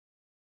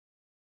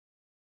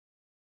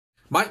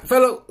My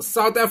fellow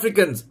South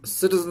Africans,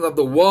 citizens of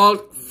the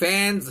world,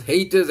 fans,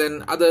 haters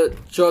and other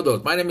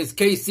chodos. My name is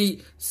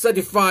KC,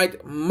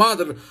 Certified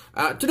Mother.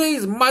 Today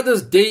is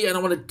Mother's Day and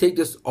I want to take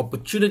this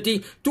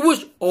opportunity to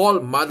wish all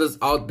mothers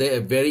out there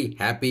a very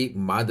happy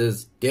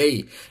Mother's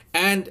Day.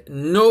 And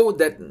know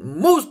that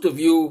most of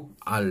you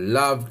are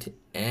loved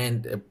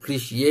and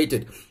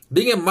appreciated.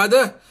 Being a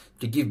mother,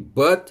 to give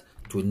birth,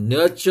 to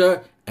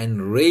nurture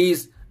and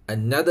raise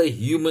another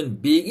human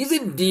being is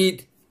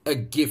indeed a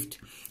gift.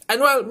 And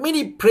while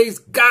many praise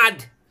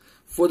God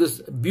for this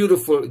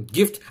beautiful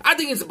gift, I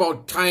think it's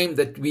about time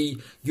that you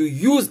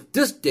use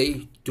this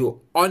day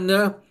to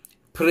honor,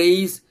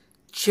 praise,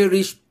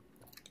 cherish,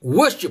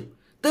 worship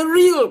the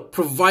real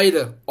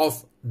provider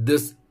of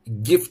this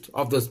gift,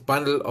 of this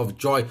bundle of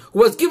joy,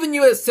 who has given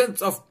you a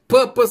sense of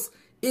purpose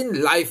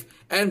in life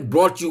and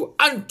brought you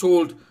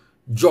untold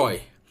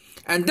joy.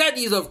 And that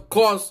is, of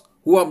course,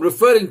 who I'm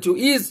referring to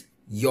is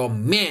your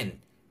man,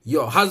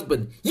 your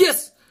husband.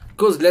 Yes,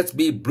 because let's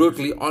be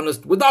brutally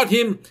honest, without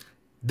him,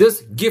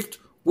 this gift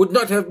would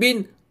not have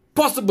been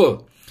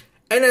possible.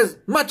 And as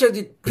much as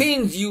it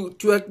pains you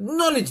to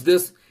acknowledge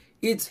this,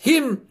 it's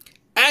him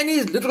and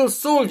his little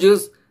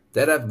soldiers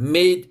that have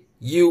made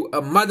you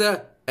a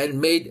mother and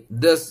made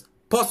this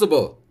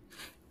possible.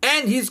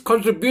 And his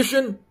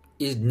contribution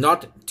is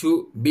not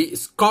to be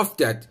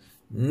scoffed at.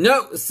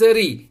 No,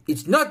 sirree,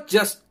 it's not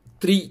just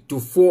 3 to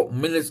 4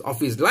 minutes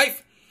of his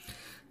life.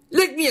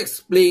 Let me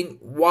explain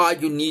why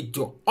you need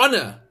to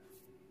honor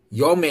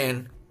your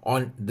man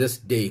on this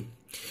day.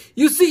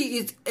 You see,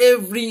 it's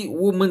every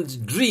woman's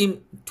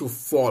dream to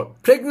fall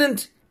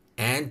pregnant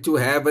and to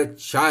have a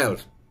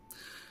child.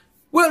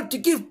 Well, to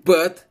give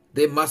birth,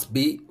 there must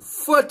be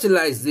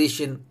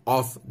fertilization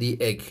of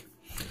the egg.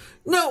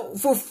 Now,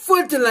 for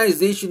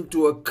fertilization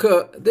to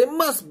occur, there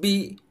must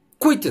be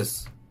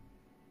coitus.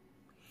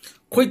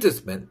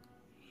 Coitus, man.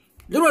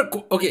 You know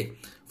what? Okay,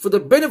 for the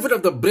benefit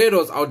of the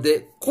breados out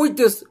there,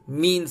 coitus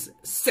means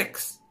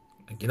sex.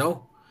 Like, you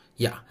know?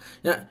 Yeah.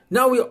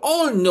 Now we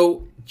all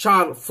know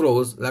child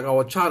flows, like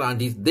our child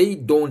aunties, they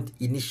don't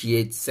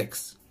initiate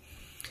sex.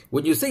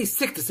 When you say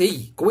sex, they say,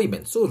 hey, go away,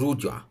 man. So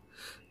rude you are.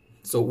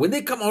 So when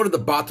they come out of the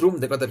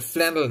bathroom, they got that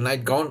flannel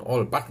nightgown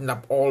all buttoned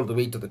up all the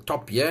way to the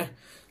top here.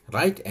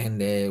 Right? And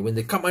when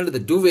they come under the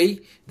duvet,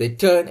 they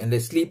turn and they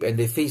sleep and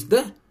they face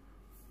the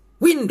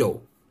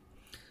window.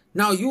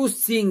 Now you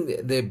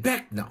seeing their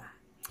back now.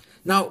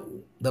 Now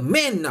the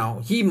man now,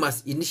 he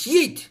must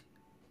initiate.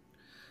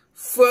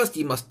 First,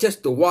 he must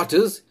test the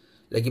waters,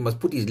 like he must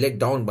put his leg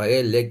down by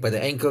her leg, by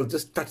the ankle,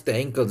 just touch the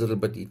ankles a little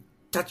bit. He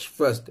touch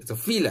first, it's a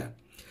feeler.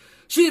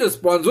 She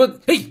responds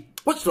with, hey,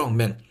 what's wrong,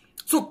 man?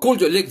 So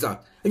cold your legs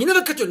are, and you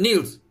never cut your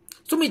nails.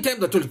 So many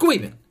times I told you, go away,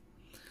 man.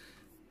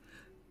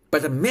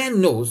 But a man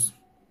knows,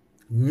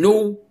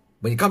 no,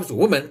 when it comes to a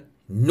woman,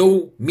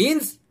 no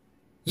means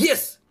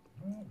yes.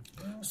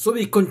 So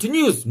he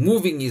continues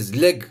moving his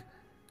leg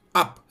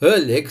up her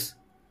legs,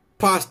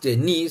 past her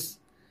knees,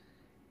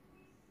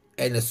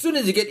 and as soon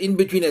as you get in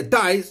between her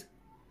thighs,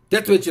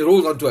 that's when she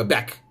rolls onto her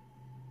back.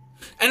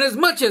 And as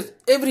much as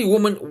every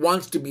woman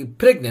wants to be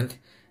pregnant,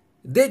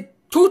 their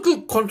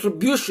total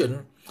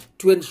contribution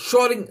to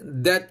ensuring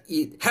that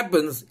it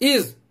happens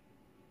is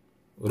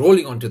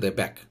rolling onto their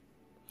back.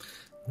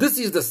 This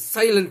is the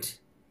silent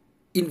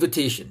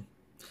invitation.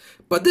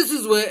 But this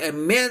is where a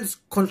man's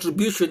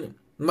contribution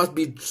must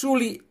be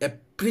truly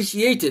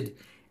appreciated,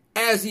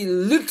 as he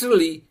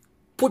literally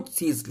puts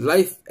his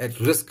life at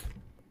risk.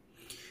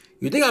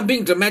 You think I'm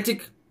being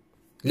dramatic?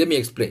 Let me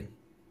explain.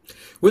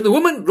 When the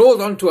woman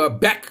rolls onto her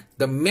back,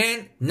 the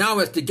man now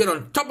has to get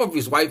on top of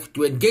his wife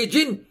to engage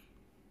in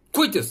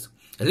coitus.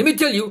 And let me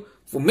tell you,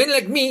 for men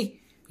like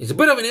me, it's a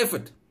bit of an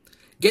effort.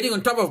 Getting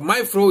on top of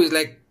my fro is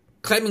like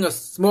climbing a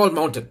small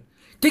mountain.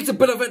 It takes a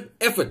bit of an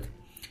effort.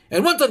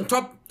 And once on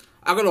top,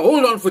 I've got to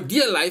hold on for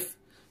dear life,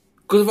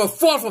 because if I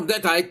fall from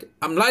that height,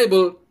 I'm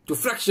liable to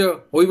fracture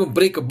or even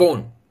break a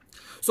bone.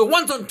 So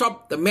once on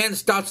top, the man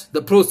starts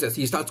the process.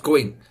 He starts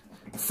going.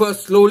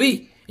 First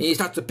slowly, and he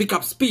starts to pick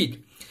up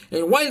speed.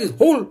 And while his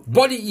whole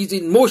body is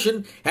in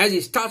motion, as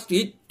he starts to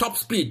hit top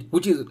speed,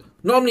 which is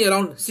normally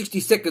around 60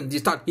 seconds, he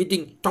starts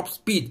hitting top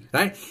speed,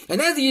 right? And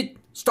as he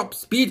hits top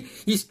speed,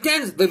 he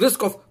stands the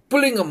risk of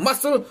pulling a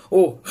muscle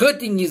or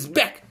hurting his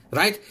back,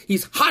 right?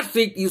 His heart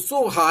rate is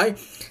so high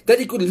that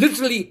he could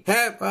literally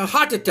have a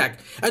heart attack.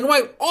 And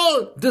while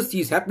all this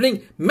is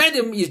happening,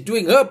 madam is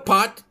doing her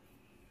part,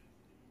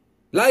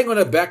 lying on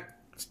her back,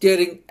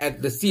 staring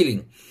at the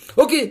ceiling.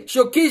 Okay, she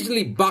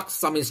occasionally barks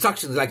some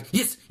instructions like,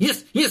 yes,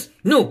 yes, yes,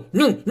 no,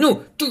 no,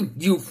 no, do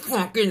you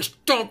fucking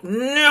stop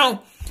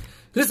now.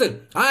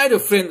 Listen, I had a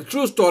friend,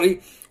 true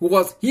story,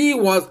 he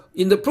was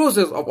in the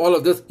process of all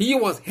of this, he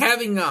was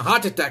having a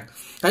heart attack,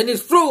 and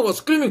his fro was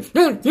screaming,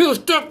 don't you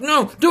stop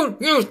now,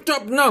 don't you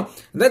stop now.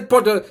 And that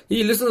potter,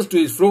 he listens to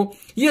his fro,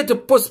 he had to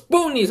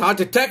postpone his heart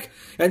attack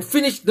and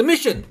finish the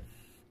mission.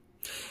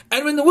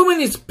 And when the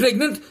woman is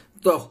pregnant,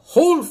 the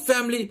whole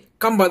family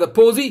come by the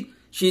posy.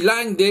 She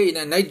lying there in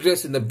a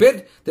nightdress in the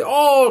bed. They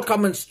all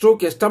come and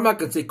stroke your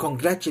stomach and say,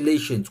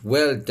 congratulations,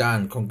 well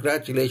done,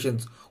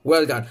 congratulations,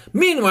 well done.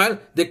 Meanwhile,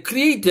 the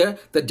creator,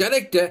 the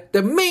director,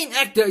 the main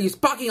actor is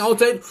parking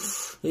outside.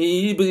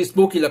 He's busy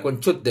smoking like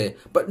one chut there.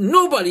 But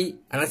nobody,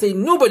 and I say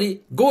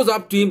nobody, goes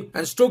up to him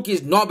and stroke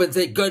his knob and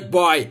say, good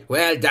boy,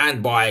 well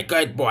done boy,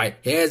 good boy,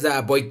 here's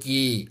a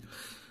boyki.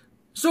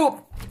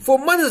 So, for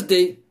Mother's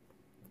Day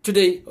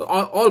today,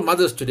 all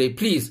mothers today,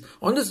 please,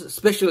 on this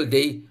special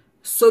day,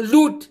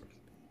 salute,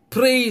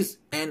 praise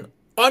and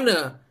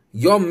honor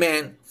your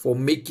man for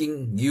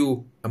making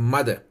you a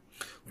mother.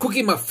 Cook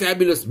him a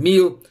fabulous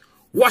meal,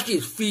 wash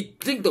his feet,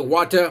 drink the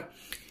water,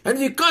 and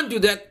if you can't do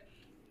that,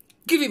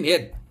 give him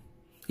head.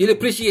 He'll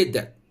appreciate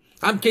that.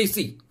 I'm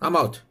KC. I'm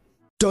out.